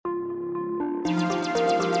Hey,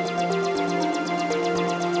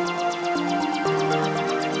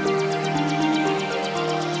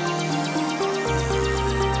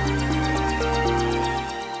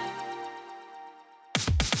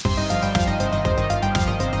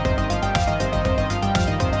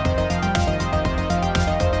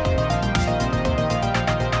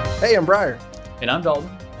 I'm Briar. And I'm Dalton.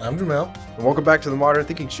 I'm Jamel. And welcome back to the Modern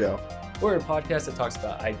Thinking Show. We're a podcast that talks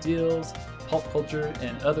about ideals, pulp culture,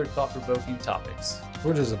 and other thought-provoking topics.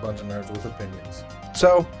 We're just a bunch of nerds with opinions.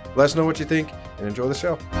 So, let us know what you think and enjoy the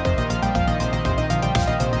show.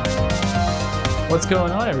 What's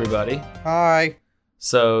going on, everybody? Hi.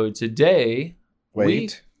 So today,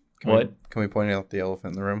 Wait. What? Can we point out the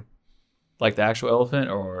elephant in the room? Like the actual elephant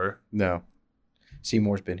or No.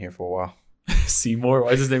 Seymour's been here for a while. Seymour?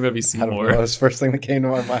 Why is his name going to be I don't know. Seymour? That's the first thing that came to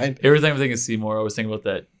my mind. Every time I'm thinking Seymour, I was thinking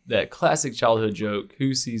about that classic childhood joke,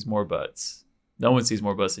 who sees more butts? No one sees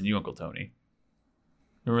more butts than you, Uncle Tony.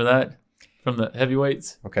 Remember that? From the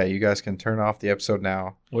heavyweights? Okay, you guys can turn off the episode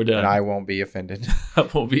now, We're done. and I won't be offended. I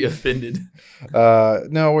won't be offended.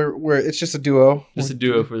 No, we're it's just a duo. Just a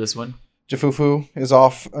duo for this one. Jafufu is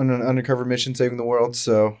off on an undercover mission saving the world,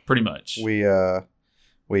 so Pretty much. we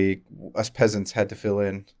us peasants had to fill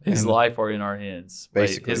in. His And life are in our hands. Right?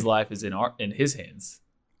 Basically. His life is in his hands.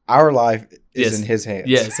 Our life is Yes. in his hands.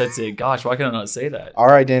 Yes, that's it. Gosh, why can I not say that?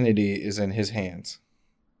 Our identity is in his hands.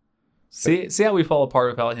 See how we fall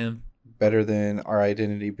apart without him? Better than our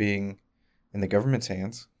identity being in the government's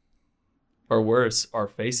hands. Or worse, our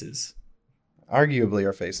faces. Arguably,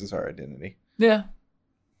 our face is our identity. Yeah,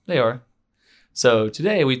 they are. So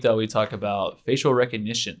today we thought we'd talk about facial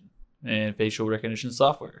recognition and facial recognition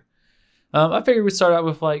software. I figured we'd start out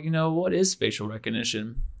with what is facial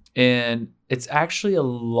recognition? And it's actually a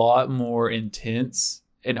lot more intense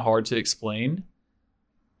and hard to explain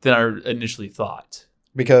than I initially thought.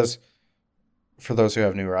 Because for those who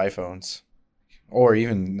have newer iPhones, or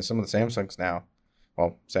even some of the Samsungs now,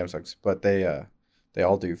 well, Samsungs, but they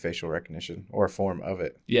all do facial recognition or a form of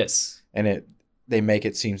it, Yes. and they make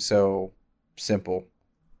it seem so simple.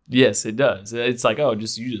 Yes, it does. It's like, you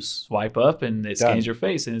just swipe up and it scans your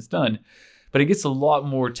face and it's done. But it gets a lot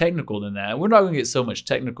more technical than that. We're not going to get so much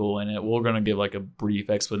technical in it. We're going to give like a brief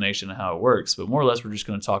explanation of how it works, but more or less we're just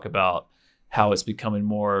going to talk about how it's becoming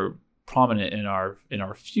more prominent in our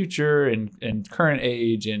future and current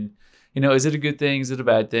age, and is it a good thing, is it a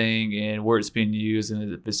bad thing, and where it's being used,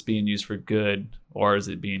 and if it's being used for good or is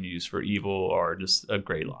it being used for evil or just a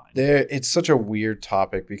gray line. It's such a weird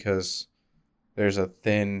topic because there's a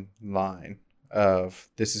thin line of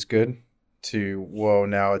this is good to, whoa,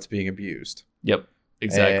 now it's being abused. Yep,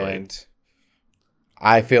 exactly. And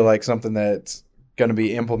I feel like something that's going to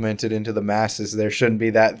be implemented into the masses, there shouldn't be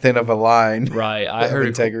that thin of a line. Right. I of heard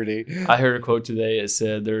integrity. I heard a quote today. It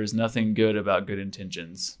said, "There is nothing good about good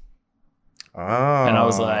intentions." Oh. And I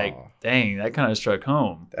was like, dang, that kind of struck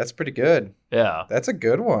home. That's pretty good. Yeah. That's a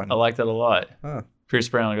good one. I like that a lot. Huh. Pierce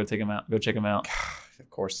Brown, go check him out. Of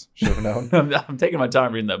course. Should have known. I'm taking my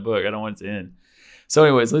time reading that book. I don't want it to end. So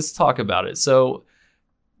anyways, let's talk about it. So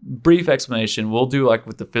brief explanation. We'll do like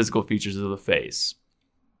with the physical features of the face.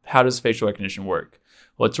 How does facial recognition work?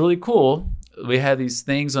 Well, it's really cool. We have these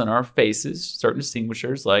things on our faces, certain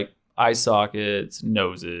distinguishers like eye sockets,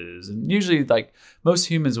 noses, and usually like most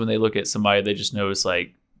humans, when they look at somebody, they just notice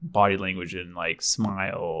like body language and like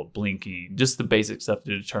smile, blinking, just the basic stuff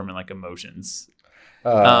to determine like emotions.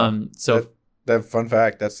 So that fun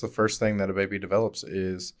fact, that's the first thing that a baby develops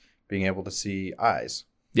is being able to see eyes.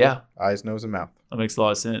 yeah, Eyes, nose, and mouth. that makes a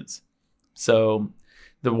lot of sense. So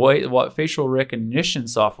what facial recognition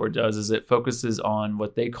software does is it focuses on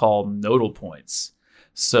what they call nodal points.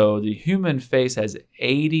 So the human face has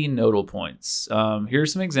 80 nodal points. Here are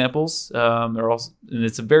some examples. They're also, and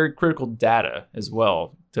it's a very critical data as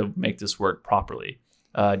well to make this work properly.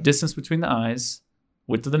 Distance between the eyes,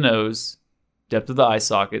 width of the nose, depth of the eye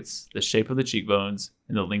sockets, the shape of the cheekbones,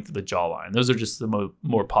 and the length of the jawline. Those are just the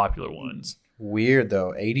more popular ones. Weird,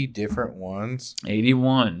 though. 80 different ones.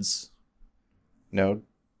 81s. Node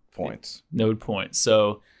points. Node points.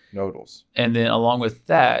 So, Nodals. and then along with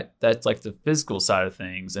that, that's like the physical side of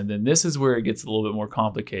things. And then this is where it gets a little bit more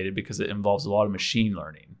complicated because it involves a lot of machine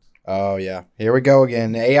learning. Oh, yeah. Here we go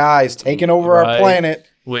again. AI is taking over our Right. planet.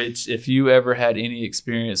 Which, if you ever had any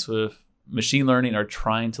experience with machine learning or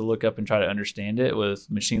trying to look up and try to understand it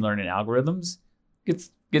with machine learning algorithms,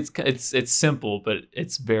 it's simple, but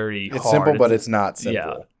it's very hard. It's simple, but it's not simple.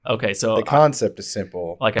 Yeah. Okay, so The concept is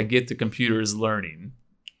simple. I get the computer is learning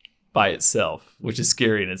by itself, which is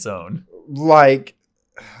scary in its own. Like,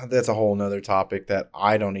 that's a whole nother topic that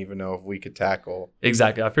I don't even know if we could tackle.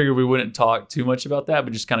 Exactly. I figured we wouldn't talk too much about that,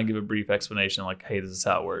 but just kind of give a brief explanation like, hey, this is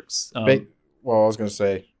how it works. Well, I was going to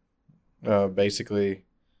say, basically,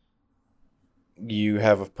 you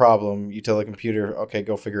have a problem. You tell the computer, okay,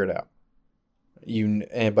 go figure it out.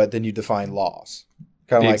 But then you define laws.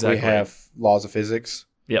 Kind of like Exactly. we have laws of physics.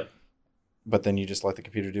 Yep. But then you just let the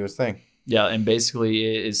computer do its thing. Yeah, and basically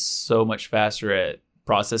it is so much faster at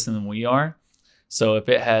processing than we are. So if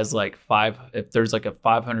it has like if there's like a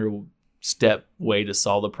 500 step way to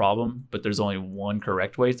solve the problem, but there's only one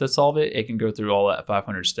correct way to solve it, it can go through all that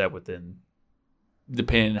 500 step within,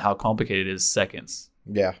 depending on how complicated it is, seconds,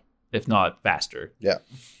 Yeah. if not faster. Yeah.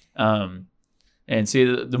 And see,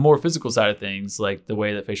 the more physical side of things, like the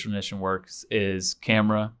way that facial recognition works is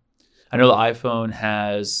camera. I know the iPhone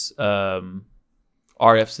has RF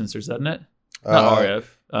sensors, doesn't it? Not RF.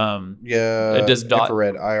 Yeah. It does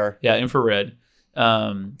infrared, IR. Yeah, infrared.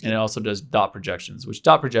 And it also does dot projections, which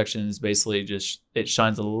dot projections basically just, it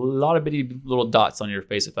shines a lot of bitty little dots on your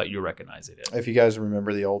face without you recognizing it. If you guys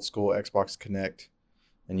remember the old school Xbox Connect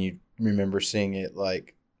and you remember seeing it,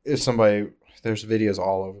 like if somebody, there's videos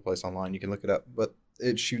all over the place online, you can look it up, but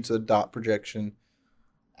it shoots a dot projection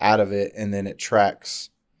out of it and then it tracks.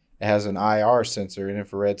 It has an IR sensor, an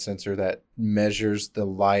infrared sensor that measures the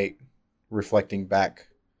light reflecting back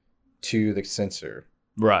to the sensor.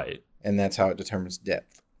 Right. And that's how it determines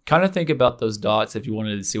depth. Kind of think about those dots if you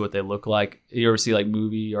wanted to see what they look like. You ever see like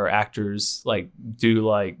movie or actors like do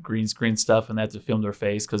like green screen stuff and they have to film their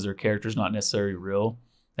face because their character's not necessarily real?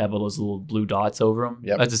 They have all those little blue dots over them.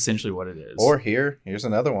 Yep. That's essentially what it is. Or here's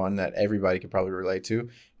another one that everybody could probably relate to.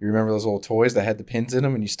 You remember those little toys that had the pins in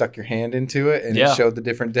them and you stuck your hand into it and Yeah. it showed the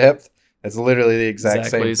different depth? That's literally the exact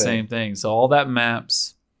same thing. So all that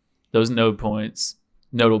maps those nodal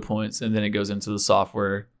points, and then it goes into the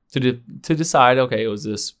software to decide, okay, was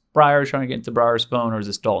this Briar trying to get into Briar's phone or is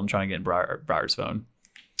this Dalton trying to get in Briar's phone?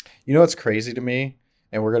 You know what's crazy to me,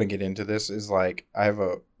 and we're gonna get into this, is like I have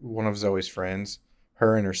one of Zoe's friends,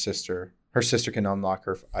 her and her sister. Her sister can unlock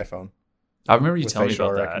her iPhone I remember you with telling me facial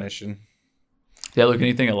about recognition. that. They look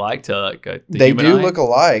anything alike to like the They human do eye? look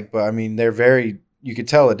alike, but I mean they're very. You could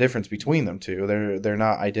tell a difference between them two. They're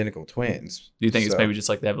not identical twins. Do you think it's So, maybe just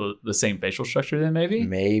like they have the same facial structure then maybe?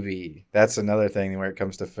 maybe that's another thing where it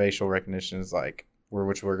comes to facial recognition is like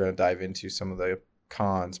which we're going to dive into some of the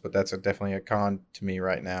cons, but that's definitely a con to me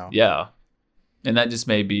right now. Yeah. And that just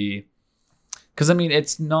may be because I mean it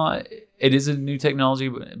is a new technology,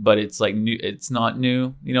 but it's like new, it's not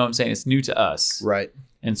new. You know what I'm saying? It's new to us. Right.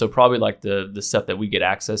 And so probably like the stuff that we get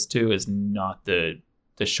access to is not the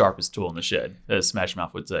sharpest tool in the shed, as Smash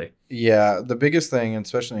Mouth would say. Yeah, the biggest thing,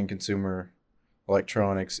 especially in consumer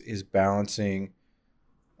electronics, is balancing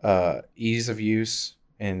ease of use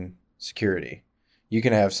and security. You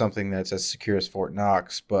can have something that's as secure as Fort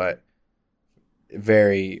Knox, but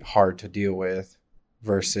very hard to deal with,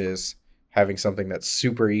 versus having something that's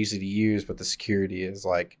super easy to use, but the security is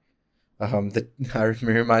like, it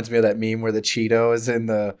reminds me of that meme where the Cheeto is in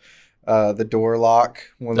the door lock,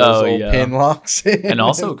 one of those old pin locks, and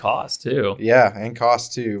also cost too. Yeah, and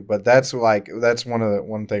cost too. But that's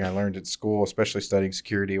one thing I learned at school, especially studying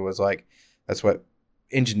security, was like that's what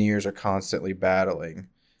engineers are constantly battling,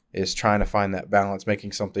 is trying to find that balance,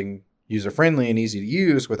 making something user friendly and easy to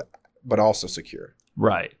use but also secure.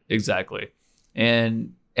 Right, exactly.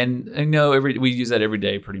 And I know we use that every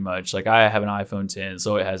day pretty much. Like I have an iPhone 10,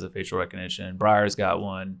 so it has a facial recognition. Briar's got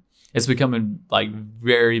one. It's becoming like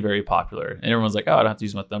very, very popular, and everyone's like, "Oh, I don't have to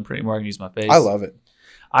use my thumbprint anymore. I can use my face." I love it.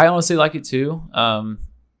 I honestly like it too.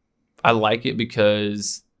 I like it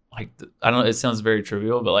because like I don't know. It sounds very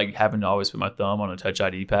trivial, but like having to always put my thumb on a Touch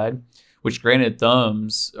ID pad, which granted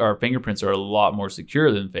thumbs or fingerprints are a lot more secure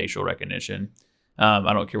than facial recognition.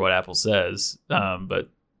 I don't care what Apple says, but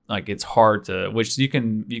like it's hard to, which you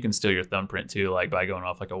can steal your thumbprint too, like by going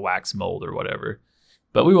off like a wax mold or whatever.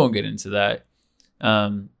 But we won't get into that.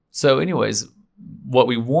 So anyways, what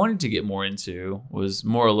we wanted to get more into was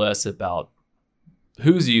more or less about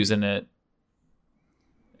who's using it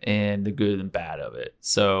and the good and bad of it.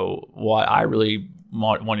 So what I really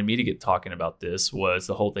wanted me to get talking about this was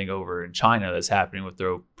the whole thing over in China that's happening with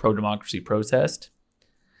their pro-democracy protest.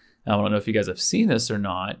 I don't know if you guys have seen this or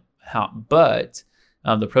not, but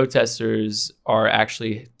the protesters are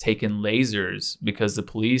actually taking lasers because the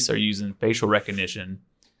police are using facial recognition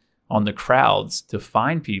on the crowds to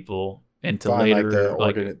find people and to later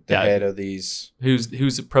the head of these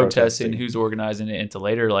who's protesting, who's organizing it, and to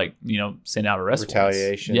later send out arrest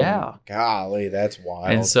retaliation. Warrants. Yeah, golly, that's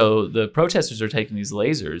wild. And so the protesters are taking these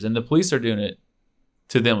lasers, and the police are doing it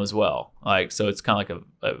to them as well. Like so, it's kind of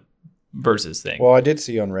like versus thing. Well, I did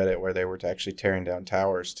see on Reddit where they were actually tearing down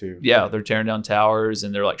towers too. Yeah, they're tearing down towers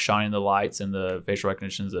and they're like shining the lights and the facial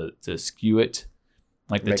recognition to skew it,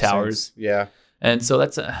 like the Makes towers. sense. Yeah. And so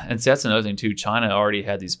that's another thing too. China already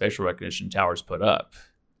had these facial recognition towers put up,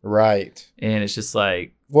 Right. and it's just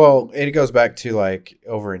like, Well, it goes back to like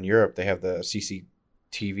over in Europe, they have the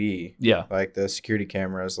CCTV, yeah, like the security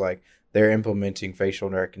cameras. Like they're implementing facial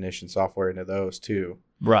recognition software into those too.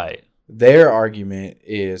 right, Their argument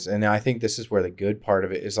is, and I think this is where the good part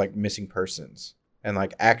of it is, like missing persons and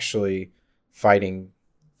like actually fighting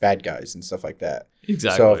bad guys and stuff like that.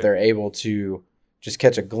 exactly. So if they're able to just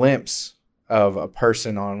catch a glimpse of a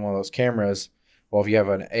person on one of those cameras, well, if you have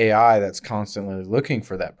an AI that's constantly looking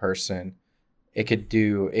for that person, it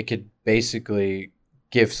could basically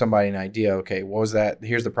give somebody an idea. Okay, what was that?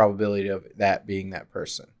 Here's the probability of that being that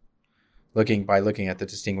person. Looking at the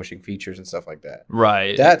distinguishing features and stuff like that.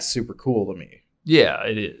 right, That's super cool to me. yeah,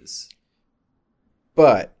 it is.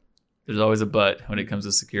 But There's always a but when it comes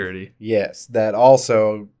to security. yes, that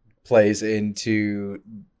also plays into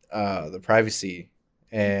the privacy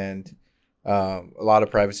and a lot of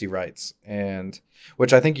privacy rights, and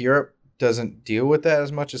which I think Europe doesn't deal with that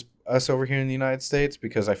as much as us over here in the United States,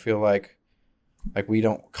 because I feel like we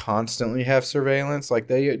don't constantly have surveillance like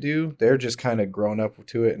they do. They're just kind of grown up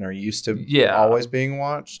to it and are used to always being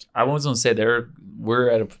watched. I was going to say we're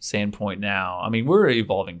at a standpoint now. I mean, we're an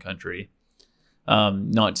evolving country.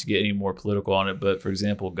 Not to get any more political on it, but for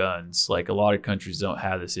example, guns. Like a lot of countries don't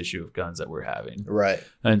have this issue of guns that we're having, Right.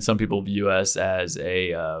 and some people view us as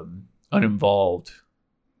a uninvolved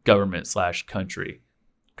government / country.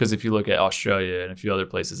 Because if you look at Australia and a few other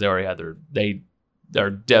places, they already had they are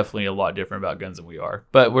definitely a lot different about guns than we are.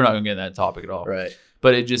 But we're not going to get into that topic at all. Right.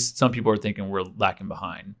 But it just, some people are thinking we're lacking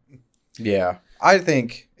behind. Yeah. I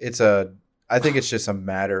think it's just a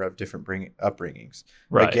matter of different upbringings.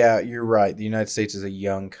 Right. Like, yeah, you're right. The United States is a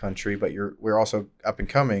young country, but we're also up and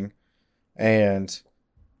coming, and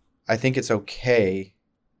I think it's okay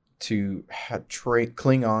to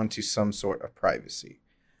cling on to some sort of privacy.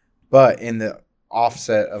 But in the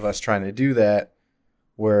offset of us trying to do that,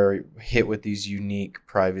 we're hit with these unique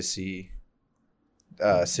privacy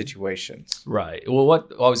situations. Right. Well,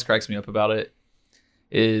 what always cracks me up about it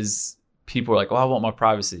is people are like, "Well, I want my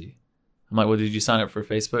privacy." I'm like, "Well, did you sign up for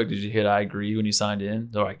Facebook? Did you hit I agree when you signed in?"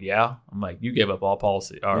 They're like, "Yeah." I'm like, "You gave up all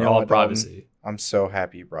policy or You know all what, privacy." I'm so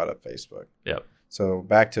happy you brought up Facebook. Yep. So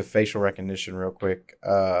back to facial recognition real quick.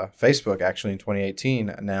 Facebook actually in 2018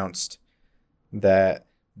 announced that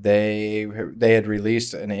they had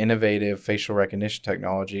released an innovative facial recognition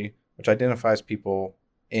technology which identifies people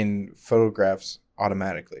in photographs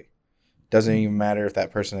automatically. Doesn't even matter if that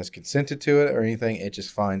person has consented to it or anything. It just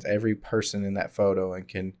finds every person in that photo and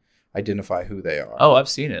can identify who they are. Oh, I've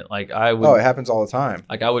seen it. Like it happens all the time.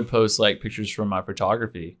 Like I would post like pictures from my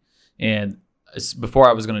photography, and before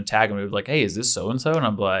I was going to tag them, it was like, "Hey, is this so and so?" And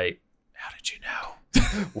I'm like, "How did you know?"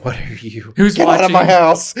 What are you? Who's Get watching? out of my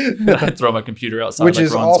house. I throw my computer outside. Which like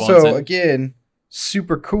is Ron also, Swanson. again,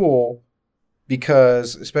 super cool,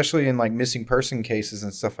 because especially in like missing person cases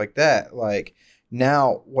and stuff like that, like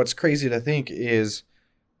now what's crazy to think is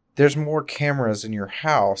there's more cameras in your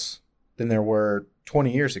house than there were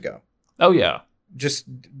 20 years ago. Oh yeah. Just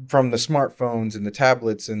from the smartphones and the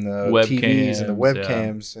tablets and the TVs and the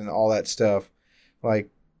webcams and all that stuff. Like,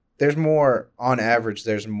 there's more, on average,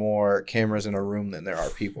 there's more cameras in a room than there are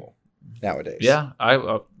people nowadays. Yeah,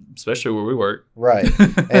 especially where we work. Right.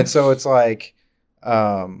 And so it's like,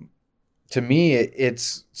 to me,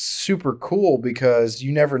 it's super cool because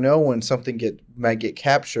you never know when something might get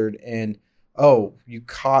captured and, you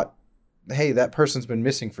caught, hey, that person's been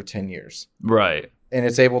missing for 10 years. Right. And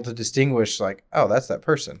it's able to distinguish like, oh, that's that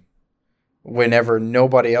person, whenever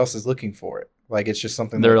nobody else is looking for it. Like, it's just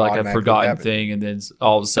something they're that like a automatically forgotten happened. thing, and then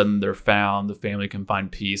all of a sudden they're found. The family can find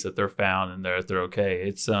peace that they're found, and they're okay.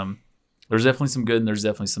 It's there's definitely some good and there's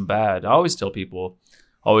definitely some bad. I always tell people,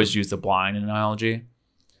 always use the blind analogy.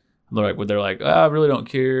 They're like, I really don't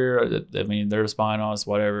care. I mean, they're spying on us,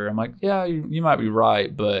 whatever. I'm like, yeah, you might be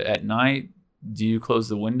right, but at night, do you close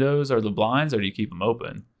the windows or the blinds, or do you keep them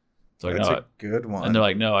open? It's like, That's no. a good one. And they're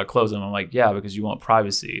like, no, I close them. I'm like, yeah, because you want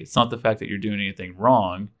privacy. It's not the fact that you're doing anything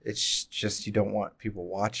wrong. It's just you don't want people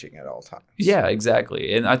watching at all times. Yeah,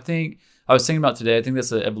 exactly. And I think I was thinking about today, I think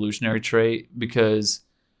that's an evolutionary trait, because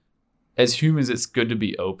as humans, it's good to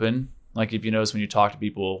be open. Like if you notice when you talk to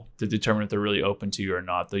people to determine if they're really open to you or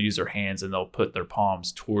not, they'll use their hands and they'll put their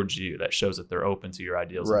palms towards you. That shows that they're open to your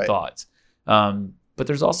ideals and thoughts. But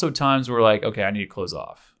there's also times where like, okay, I need to close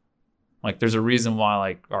off. Like there's a reason why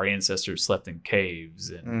like our ancestors slept in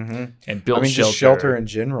caves and built just shelter. shelter in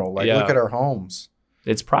general. Like look at our homes.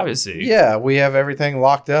 It's privacy. Yeah, we have everything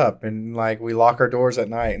locked up, and like we lock our doors at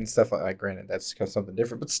night and stuff like. Granted, that's something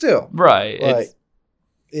different, but still, Right. like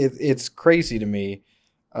it's crazy to me.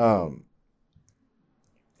 And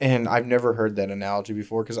I've never heard that analogy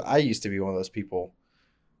before because I used to be one of those people.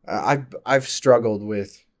 I've struggled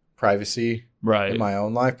with privacy right. in my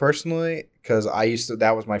own life personally because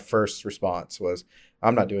that was my first response was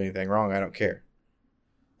I'm not doing anything wrong, I don't care.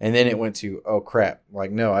 And then it went to, oh crap, like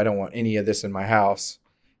no, I don't want any of this in my house.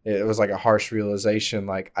 It was like a harsh realization,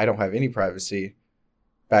 like I don't have any privacy,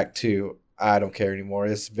 back to I don't care anymore,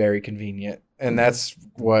 it's very convenient. And that's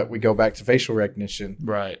what we go back to facial recognition.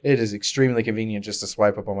 Right. It is extremely convenient just to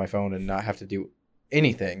swipe up on my phone and not have to do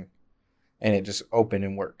anything and it just open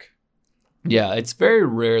and work. Yeah, it's very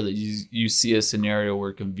rare that you see a scenario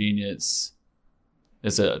where convenience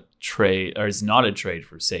is a trade or is not a trade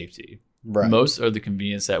for safety. Right. Most of the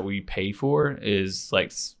convenience that we pay for is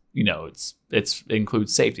like, it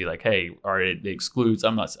includes safety. Like, hey, or it excludes.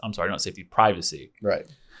 I'm sorry, not safety, privacy. Right.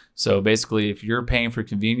 So basically, if you're paying for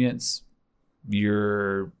convenience,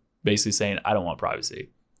 you're basically saying, I don't want privacy.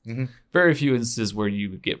 Mm-hmm. Very few instances where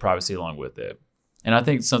you get privacy along with it. And I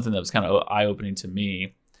think something that was kind of eye-opening to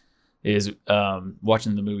me is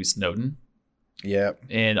watching the movie Snowden. Yeah.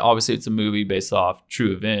 And obviously it's a movie based off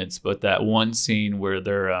true events, but that one scene where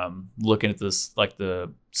they're looking at this, like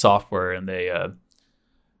the software, and they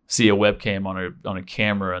see a webcam on a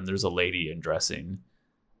camera, and there's a lady undressing.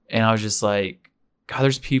 And I was just like, God,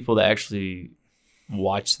 there's people that actually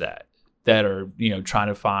watch that are, trying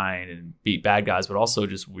to find and beat bad guys, but also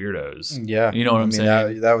just weirdos. Yeah. You know what I'm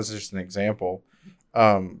saying? That was just an example.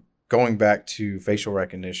 Going back to facial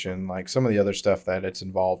recognition, like some of the other stuff that it's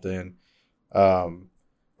involved in,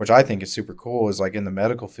 which I think is super cool, is like in the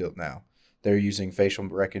medical field now, they're using facial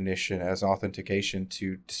recognition as authentication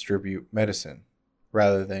to distribute medicine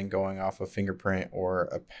rather than going off a fingerprint or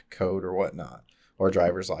a code or whatnot, or a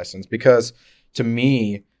driver's license. Because to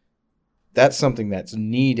me, that's something that's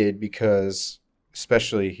needed because,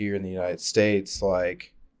 especially here in the United States,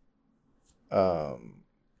 like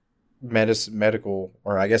medicine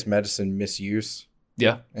misuse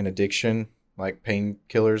and addiction, like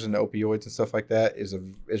painkillers and opioids and stuff like that,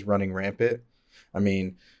 is running rampant. I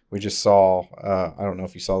mean, we just saw, I don't know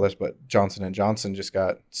if you saw this, but Johnson & Johnson just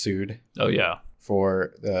got sued. Oh, yeah.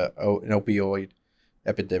 For an opioid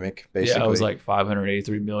epidemic, basically. Yeah, it was like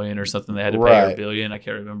 $583 million or something. They had to pay $1 billion. I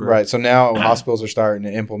can't remember. Right. So now hospitals are starting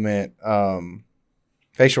to implement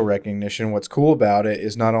facial recognition. What's cool about it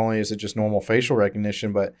is not only is it just normal facial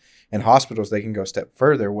recognition, but in hospitals they can go a step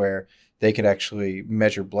further where they could actually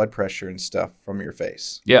measure blood pressure and stuff from your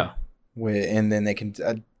face. Yeah. And then they can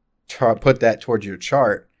put that towards your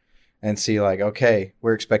chart and see like, okay,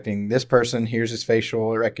 we're expecting this person, here's his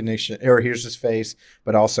facial recognition, or here's his face,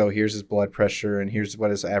 but also here's his blood pressure and here's what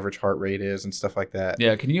his average heart rate is and stuff like that.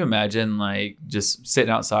 Yeah. Can you imagine like just sitting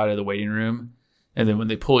outside of the waiting room, and then when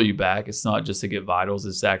they pull you back, it's not just to get vitals,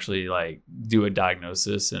 it's to actually like do a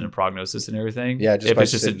diagnosis and a prognosis and everything. Yeah. If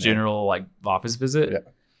it's just a general like office visit. Yeah.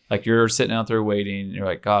 Like you're sitting out there waiting, and you're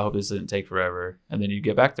like, God, I hope this doesn't take forever. And then you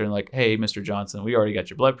get back there and like, hey, Mr. Johnson, we already got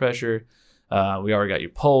your blood pressure. We already got your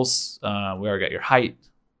pulse. We already got your height.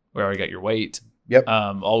 We already got your weight. Yep.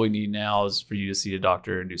 All we need now is for you to see a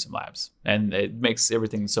doctor and do some labs. And it makes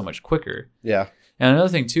everything so much quicker. Yeah. And another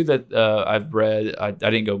thing too that I've read, I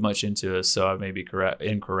didn't go much into it, so I may be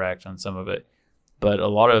incorrect on some of it. But a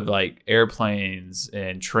lot of like airplanes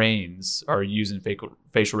and trains are using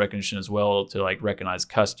facial recognition as well to like recognize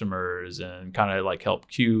customers and kind of like help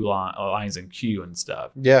queue lines and queue and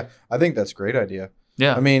stuff. Yeah. I think that's a great idea.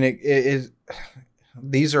 Yeah. I mean,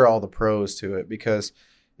 these are all the pros to it because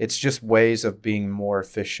it's just ways of being more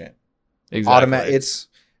efficient. Exactly.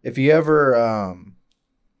 If you ever,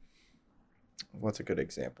 what's a good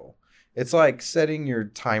example? It's like setting your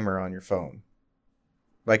timer on your phone.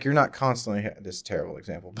 Like you're not constantly, this is a terrible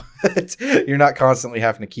example, but you're not constantly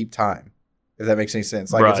having to keep time, if that makes any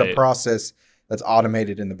sense. Like It's a process that's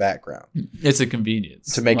automated in the background. It's a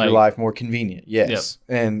convenience. To make your life more convenient, yes.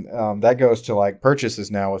 Yep. And that goes to like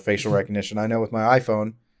purchases now with facial recognition. I know with my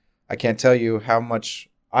iPhone, I can't tell you how much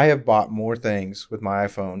I have bought more things with my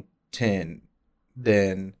iPhone 10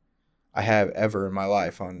 than I have ever in my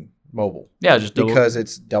life on mobile. Yeah, just because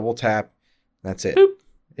it's double tap. That's it. Boop.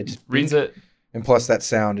 It just reads it. And plus, that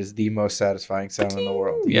sound is the most satisfying sound in the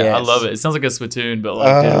world. Yeah, yes. I love it. It sounds like a Splatoon, but like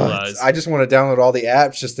digitalized. I just want to download all the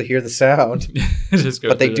apps just to hear the sound.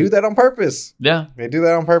 But they do that on purpose. Yeah. They do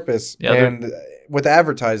that on purpose. Yeah, and with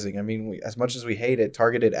advertising, I mean, as much as we hate it,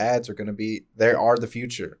 targeted ads are going to be, they are the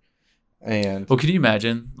future. And well, can you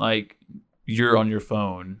imagine, like, you're on your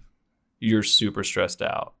phone, you're super stressed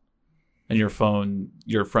out. and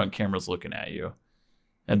your front camera's looking at you,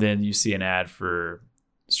 and then you see an ad for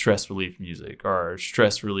stress relief music or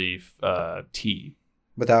stress relief tea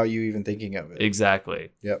without you even thinking of it.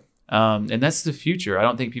 Exactly. Yep. And that's the future. I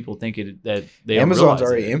don't think people think that they Amazon's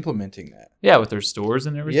already implementing that. Yeah, with their stores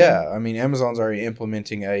and everything. Yeah, I mean, Amazon's already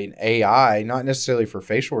implementing an AI, not necessarily for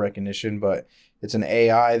facial recognition, but it's an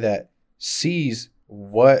AI that sees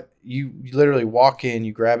what you literally walk in,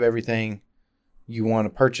 you grab everything you want to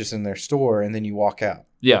purchase in their store, and then you walk out.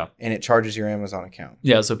 Yeah, and it charges your Amazon account.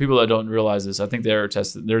 Yeah, so people that don't realize this, I think they're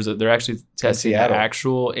testing. They're actually testing an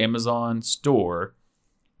actual Amazon store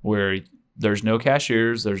where there's no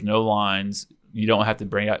cashiers, there's no lines. You don't have to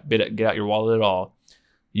get out your wallet at all.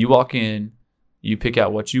 You walk in, you pick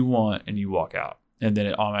out what you want, and you walk out, and then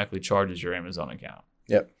it automatically charges your Amazon account.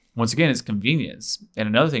 Yep. Once again, it's convenience, and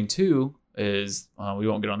another thing too is we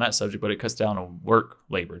won't get on that subject, but it cuts down on work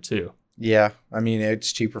labor too. Yeah, I mean,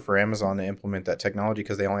 it's cheaper for Amazon to implement that technology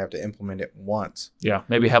because they only have to implement it once. Yeah,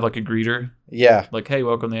 maybe have like a greeter. Yeah. Like, hey,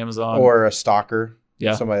 welcome to Amazon. Or a stalker.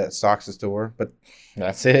 Yeah. Somebody that stalks the store, but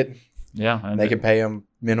that's it. Yeah. And they can pay them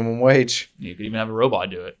minimum wage. You could even have a robot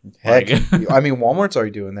do it. Heck, I mean, Walmart's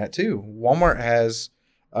already doing that too. Walmart has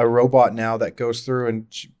a robot now that goes through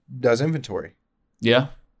and does inventory. Yeah.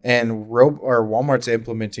 And Walmart's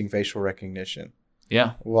implementing facial recognition.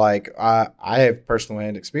 Yeah. Like I have personal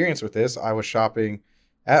hand experience with this. I was shopping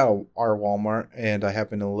at our Walmart and I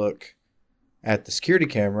happened to look at the security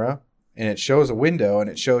camera and it shows a window and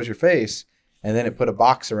it shows your face and then it put a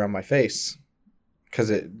box around my face because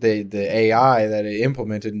the AI that it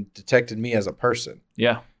implemented detected me as a person.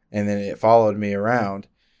 Yeah. And then it followed me around.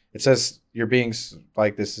 It says you're being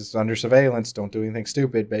like, this is under surveillance. Don't do anything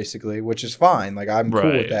stupid, basically, which is fine. Like I'm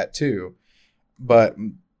cool with that too. But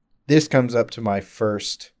this comes up to my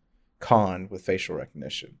first con with facial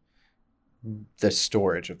recognition, the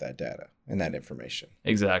storage of that data and that information.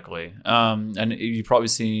 Exactly. And you've probably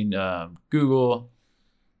seen Google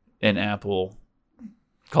and Apple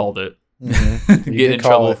called it. Mm-hmm. Get in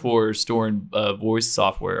trouble for storing voice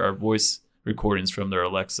software or voice recordings from their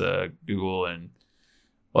Alexa, Google, and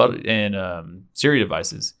Siri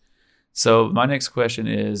devices. So my next question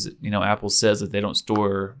is, Apple says that they don't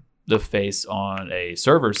store the face on a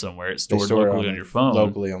server somewhere. It's stored locally on your phone.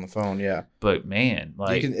 Locally on the phone, yeah. But man,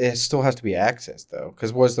 it still has to be accessed though,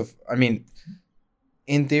 because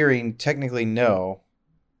in theory, technically no,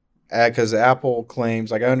 because Apple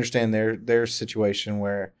claims, like I understand their situation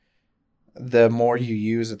where the more you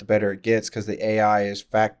use it, the better it gets, because the AI is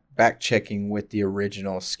back checking with the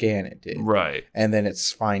original scan it did, right? And then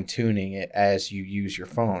it's fine tuning it as you use your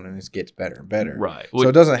phone, and it gets better and better, right? So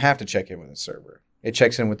it doesn't have to check in with a server. It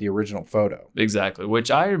checks in with the original photo. Exactly.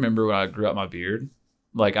 Which I remember when I grew out my beard,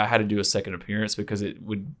 like I had to do a second appearance because it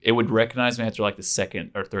would recognize me after like the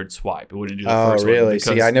second or third swipe. It wouldn't do the first one. Oh, really?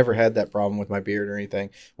 See, I never had that problem with my beard or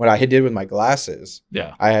anything. What I did with my glasses,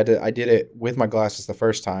 yeah, I did it with my glasses the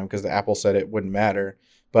first time because the Apple said it wouldn't matter,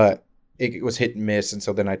 but it was hit and miss, and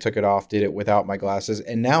so then I took it off, did it without my glasses,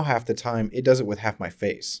 and now half the time it does it with half my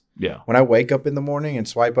face. Yeah. When I wake up in the morning and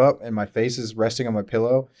swipe up and my face is resting on my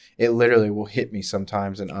pillow, it literally will hit me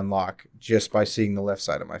sometimes and unlock just by seeing the left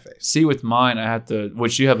side of my face. See, with mine, I have to,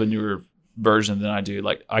 which you have a newer version than I do.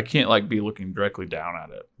 Like I can't like be looking directly down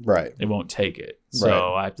at it. Right. It won't take it.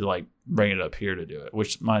 So I have to like bring it up here to do it,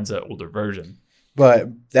 which mine's an older version.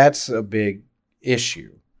 But that's a big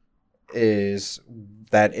issue, is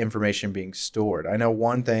that information being stored. I know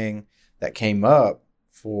one thing that came up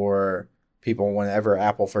for people whenever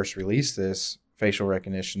Apple first released this facial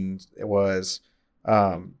recognition, it was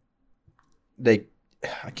I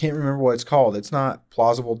can't remember what it's called. It's not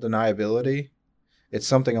plausible deniability. It's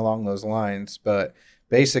something along those lines. But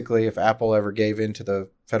basically, if Apple ever gave in to the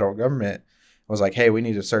federal government and was like, hey, we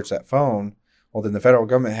need to search that phone, well, then the federal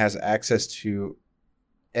government has access to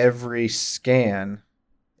every scan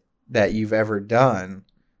that you've ever done,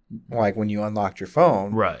 like when you unlocked your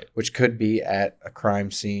phone, right? Which could be at a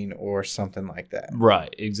crime scene or something like that,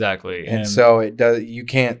 right? Exactly. And so it does. You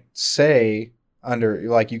can't say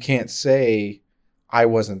you can't say I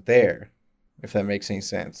wasn't there, if that makes any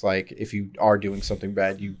sense. Like if you are doing something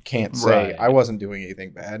bad, you can't say I wasn't doing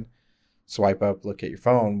anything bad. Swipe up, look at your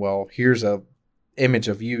phone. Well, here's a image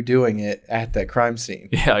of you doing it at that crime scene.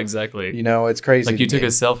 Yeah, exactly. It's crazy. Like you took a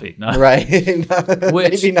selfie, right?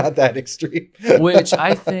 Maybe not that extreme. Which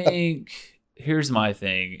I think, here's my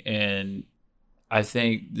thing, and I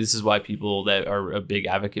think this is why people that are a big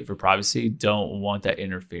advocate for privacy don't want that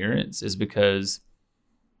interference, is because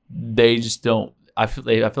they just don't. I feel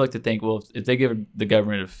like they think, well, if they give the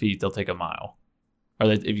government a feet, they'll take a mile,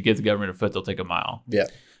 or if you give the government a foot, they'll take a mile. Yeah.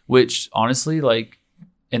 Which honestly, like,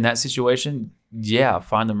 in that situation, yeah,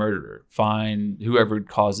 find the murderer, find whoever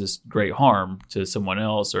caused this great harm to someone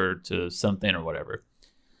else or to something or whatever.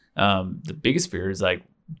 The biggest fear is like,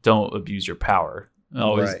 don't abuse your power.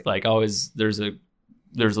 Always, there's a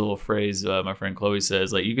little phrase my friend Chloe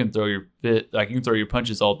says, like, you can throw your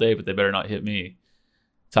punches all day, but they better not hit me,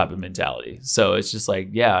 type of mentality. So it's just like,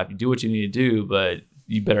 yeah, you do what you need to do, but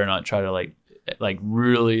you better not try to like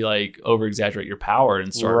really like over exaggerate your power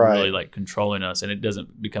and start really like controlling us, and it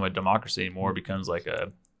doesn't become a democracy anymore. It becomes like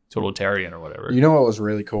a totalitarian or whatever. You know what was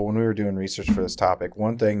really cool when we were doing research for this topic?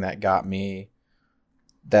 One thing that got me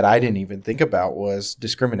that I didn't even think about was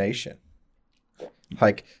discrimination.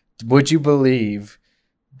 Like, would you believe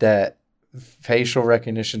that facial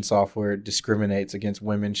recognition software discriminates against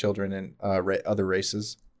women, children, and other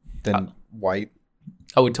races than white?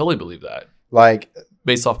 I would totally believe that. Like,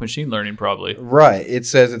 based off machine learning, probably. Right. It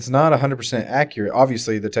says it's not 100% accurate.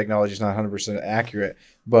 Obviously, the technology is not 100% accurate,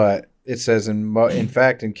 but it says in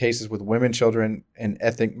fact, in cases with women, children, and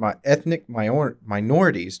ethnic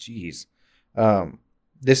minorities,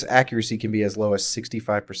 this accuracy can be as low as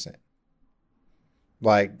 65%.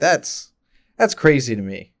 Like, that's crazy to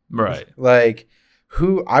me. Right. Like,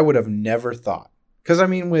 who I would have never thought. Because, I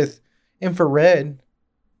mean, with infrared,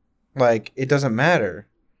 like, it doesn't matter.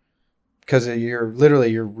 Because you're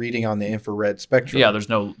reading on the infrared spectrum. Yeah,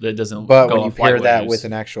 it doesn't. But when you pair that with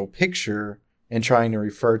an actual picture and trying to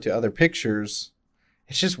refer to other pictures,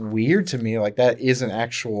 it's just weird to me. Like, that is an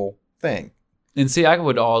actual thing. And see, I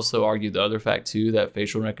would also argue the other fact too, that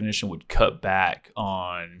facial recognition would cut back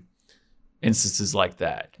on instances like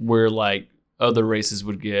that, where like other races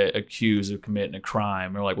would get accused of committing a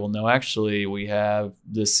crime. They're like, well, no, actually, we have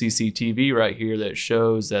the CCTV right here that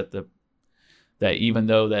shows that that even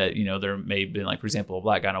though that, you know, there may have been, like, for example, a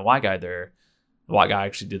black guy and a white guy there, the white guy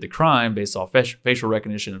actually did the crime based off facial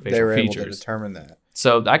recognition and facial features. They were able to determine that.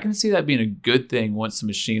 So I can see that being a good thing once the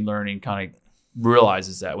machine learning kind of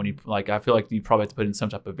realizes that. When you, like, I feel like you probably have to put in some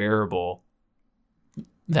type of variable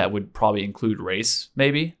that would probably include race,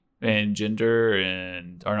 maybe, and gender,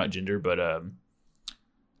 or not gender, but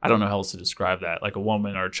I don't know how else to describe that, like a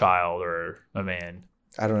woman or a child or a man.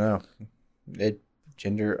 I don't know.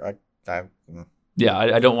 Gender. Yeah,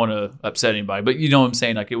 I don't want to upset anybody, but you know what I'm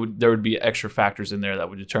saying? Like, there would be extra factors in there that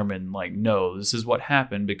would determine, like, no, this is what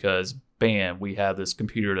happened because, bam, we have this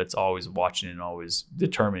computer that's always watching and always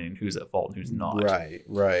determining who's at fault and who's not.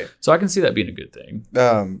 Right. So I can see that being a good thing.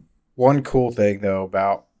 One cool thing, though,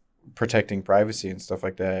 about protecting privacy and stuff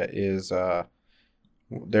like that is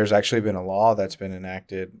there's actually been a law that's been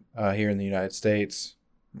enacted here in the United States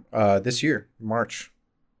this year, March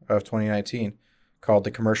of 2019, called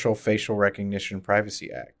the Commercial Facial Recognition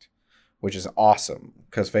Privacy Act, which is awesome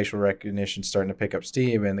because facial recognition is starting to pick up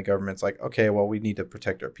steam, and the government's like, okay, well, we need to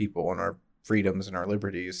protect our people and our freedoms and our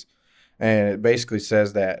liberties. And it basically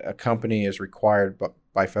says that a company is required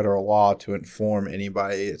by federal law to inform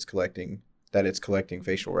anybody it's collecting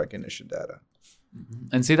facial recognition data.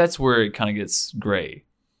 And see, that's where it kind of gets gray,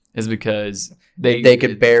 is because they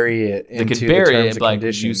could bury it into the terms and like,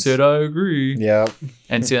 conditions. You said I agree. Yeah.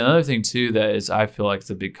 And see, another thing too that is, I feel like it's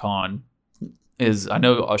a big con, is I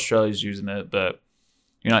know Australia's using it, but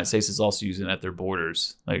the United States is also using it at their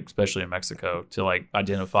borders, like especially in Mexico, to like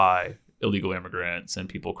identify illegal immigrants and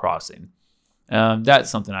people crossing. That's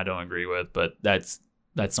something I don't agree with, but that's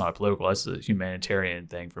not a political, that's a humanitarian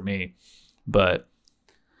thing for me. But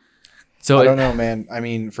so I don't know, man. I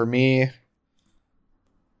mean, for me,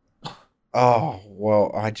 oh,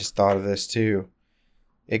 well, I just thought of this too.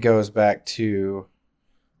 It goes back to,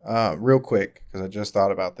 real quick, because I just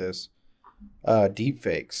thought about this, deep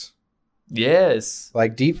fakes. Yes.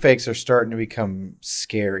 Like, deep fakes are starting to become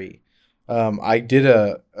scary. I did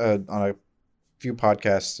on a few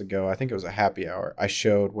podcasts ago, I think it was a happy hour, I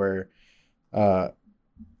showed where Joe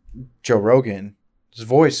Rogan's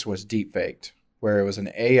voice was deep faked, where it was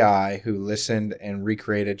an AI who listened and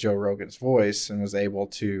recreated Joe Rogan's voice and was able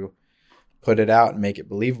to put it out and make it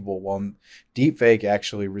believable. Well, deepfake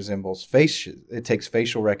actually resembles face. It takes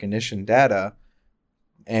facial recognition data,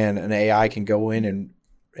 and an AI can go in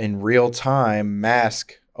real time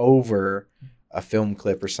mask over a film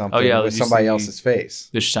clip or something with somebody else's face.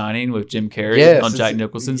 The Shining with Jim Carrey on Jack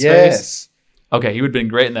Nicholson's face. Okay, he would have been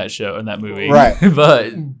great in that movie. Right.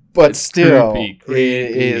 but still, creepy.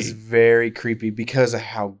 It is very creepy because of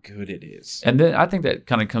how good it is. And then I think that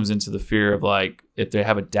kind of comes into the fear of, like, if they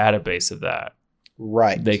have a database of that,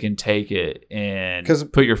 right, they can take it and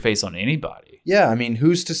put your face on anybody. Yeah, I mean,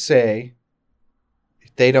 who's to say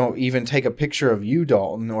they don't even take a picture of you,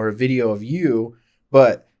 Dalton, or a video of you,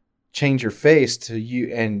 but change your face to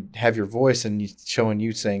you and have your voice and showing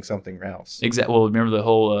you saying something else. Exactly. Well, remember the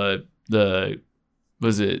whole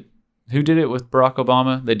was it who did it with Barack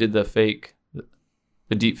Obama? They did the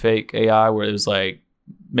deep fake AI where it was like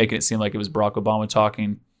making it seem like it was Barack Obama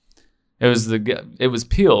talking. It was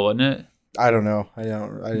Peel, wasn't it? I don't know. I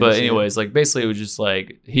didn't But see anyways, like basically it was just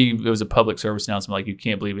like it was a public service announcement, like you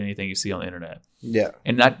can't believe anything you see on the internet. it. Yeah.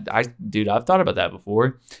 And I've thought about that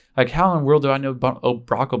before. Like, how in the world do I know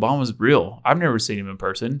Barack Obama's real? I've never seen him in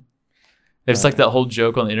person. It's like that whole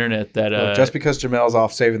joke on the internet that Well, just because Jamel's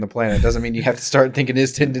off saving the planet doesn't mean you have to start thinking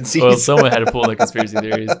his tendencies. well, someone had to pull in the conspiracy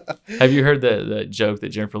theories. Have you heard that joke that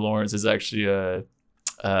Jennifer Lawrence is actually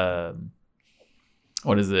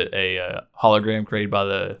what is it? A hologram created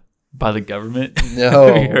by the government? No.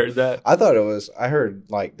 Have you heard that? I heard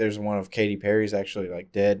like there's one of Katy Perry's actually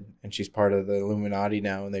like dead and she's part of the Illuminati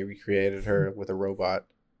now and they recreated her with a robot.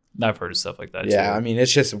 I've heard of stuff like that. Yeah, too. I mean,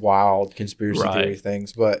 it's just wild conspiracy theory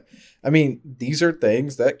things. But, I mean, these are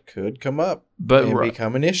things that could come up and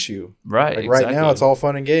become an issue. Right, Like exactly. right now, it's all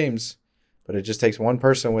fun and games. But it just takes one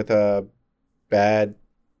person with a bad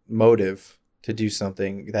motive to do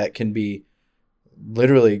something that can be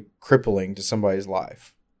literally crippling to somebody's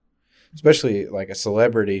life. Especially like a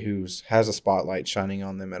celebrity who has a spotlight shining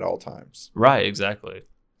on them at all times. Right, exactly.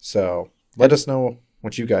 So, let us know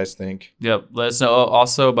what you guys think. Yep. Let us know.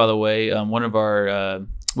 Also, by the way, one of our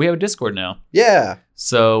we have a Discord now. Yeah.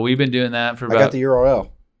 So we've been doing that for I got the URL.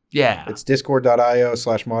 Yeah. It's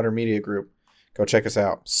discord.io/Modern Media Group. Go check us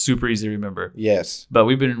out. Super easy to remember. Yes. But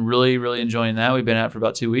we've been really, really enjoying that. We've been out for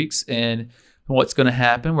about 2 weeks. And what's going to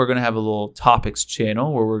happen, we're going to have a little topics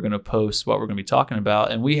channel where we're going to post what we're going to be talking about.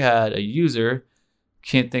 And we had a user,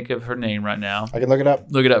 can't think of her name right now. I can look it up.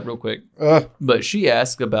 Look it up real quick. But she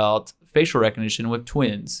asked about facial recognition with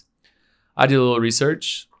twins. I did a little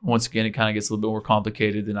research. Once again, it kind of gets a little bit more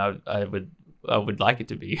complicated than I would like it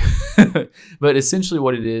to be. But essentially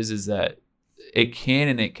what it is that it can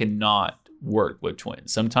and it cannot work with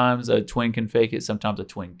twins. Sometimes a twin can fake it. Sometimes a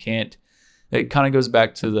twin can't. It kind of goes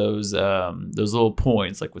back to those little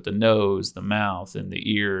points, like with the nose, the mouth, and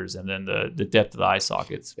the ears, and then the depth of the eye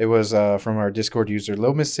sockets. It was from our Discord user,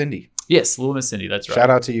 Little Miss Cindy. Yes, Little Miss Cindy. That's right. Shout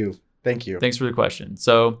out to you. Thank you. Thanks for the question.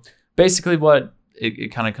 So basically what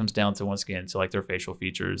it kind of comes down to, once again, to like their facial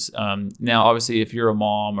features. Now, obviously, if you're a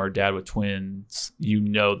mom or dad with twins, you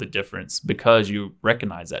know the difference because you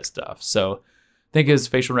recognize that stuff. So think of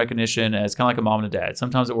facial recognition as kind of like a mom and a dad.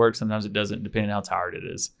 Sometimes it works, sometimes it doesn't, depending on how tired it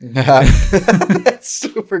is. That's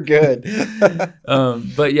super good.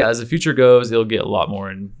 But yeah, as the future goes, it'll get a lot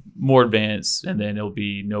more advanced, and then it'll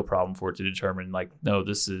be no problem for it to determine, like, no,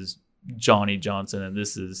 this is Johnny Johnson and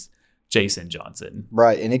this is Jason Johnson.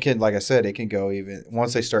 Right. And it can, like I said, it can go even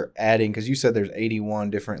once they start adding, because you said there's 81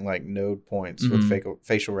 different like node points with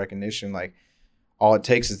facial recognition. Like all it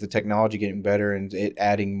takes is the technology getting better and it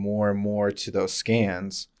adding more and more to those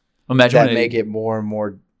scans that make it more and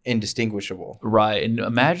more indistinguishable. Right. And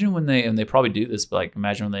imagine when they probably do this, but like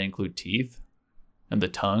imagine when they include teeth and the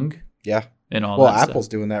tongue. Yeah. And all well, that Apple's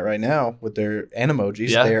stuff. doing that right now with their Animojis.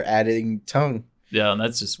 Yeah. They're adding tongue. Yeah, and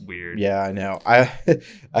that's just weird. Yeah, I know.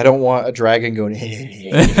 I don't want a dragon going. Or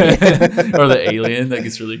the alien. That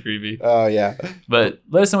gets really creepy. Oh, yeah. But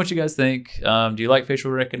let us know what you guys think. Do you like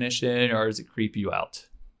facial recognition, or does it creep you out?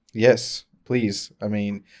 Yes, please. I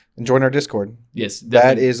mean, and join our Discord. Yes,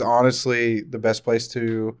 definitely. That is honestly the best place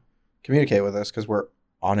to communicate with us because we're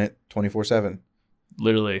on it 24/7.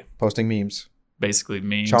 Literally. Posting memes. Basically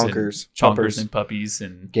memes. Chonkers and puppies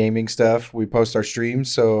and gaming stuff. We post our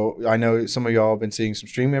streams. So I know some of y'all have been seeing some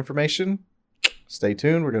stream information. Stay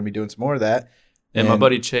tuned. We're going to be doing some more of that. And my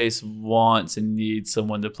buddy Chase wants and needs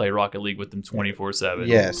someone to play Rocket League with them 24/7.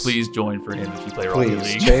 Yes. Please join for him if you play Rocket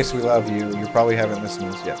Please, League. Chase, we love you. You probably haven't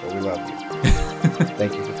listened to us yet, but we love you.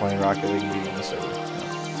 Thank you for playing Rocket League and being on the server.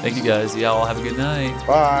 Thank you guys. Y'all have a good night.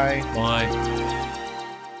 Bye. Bye.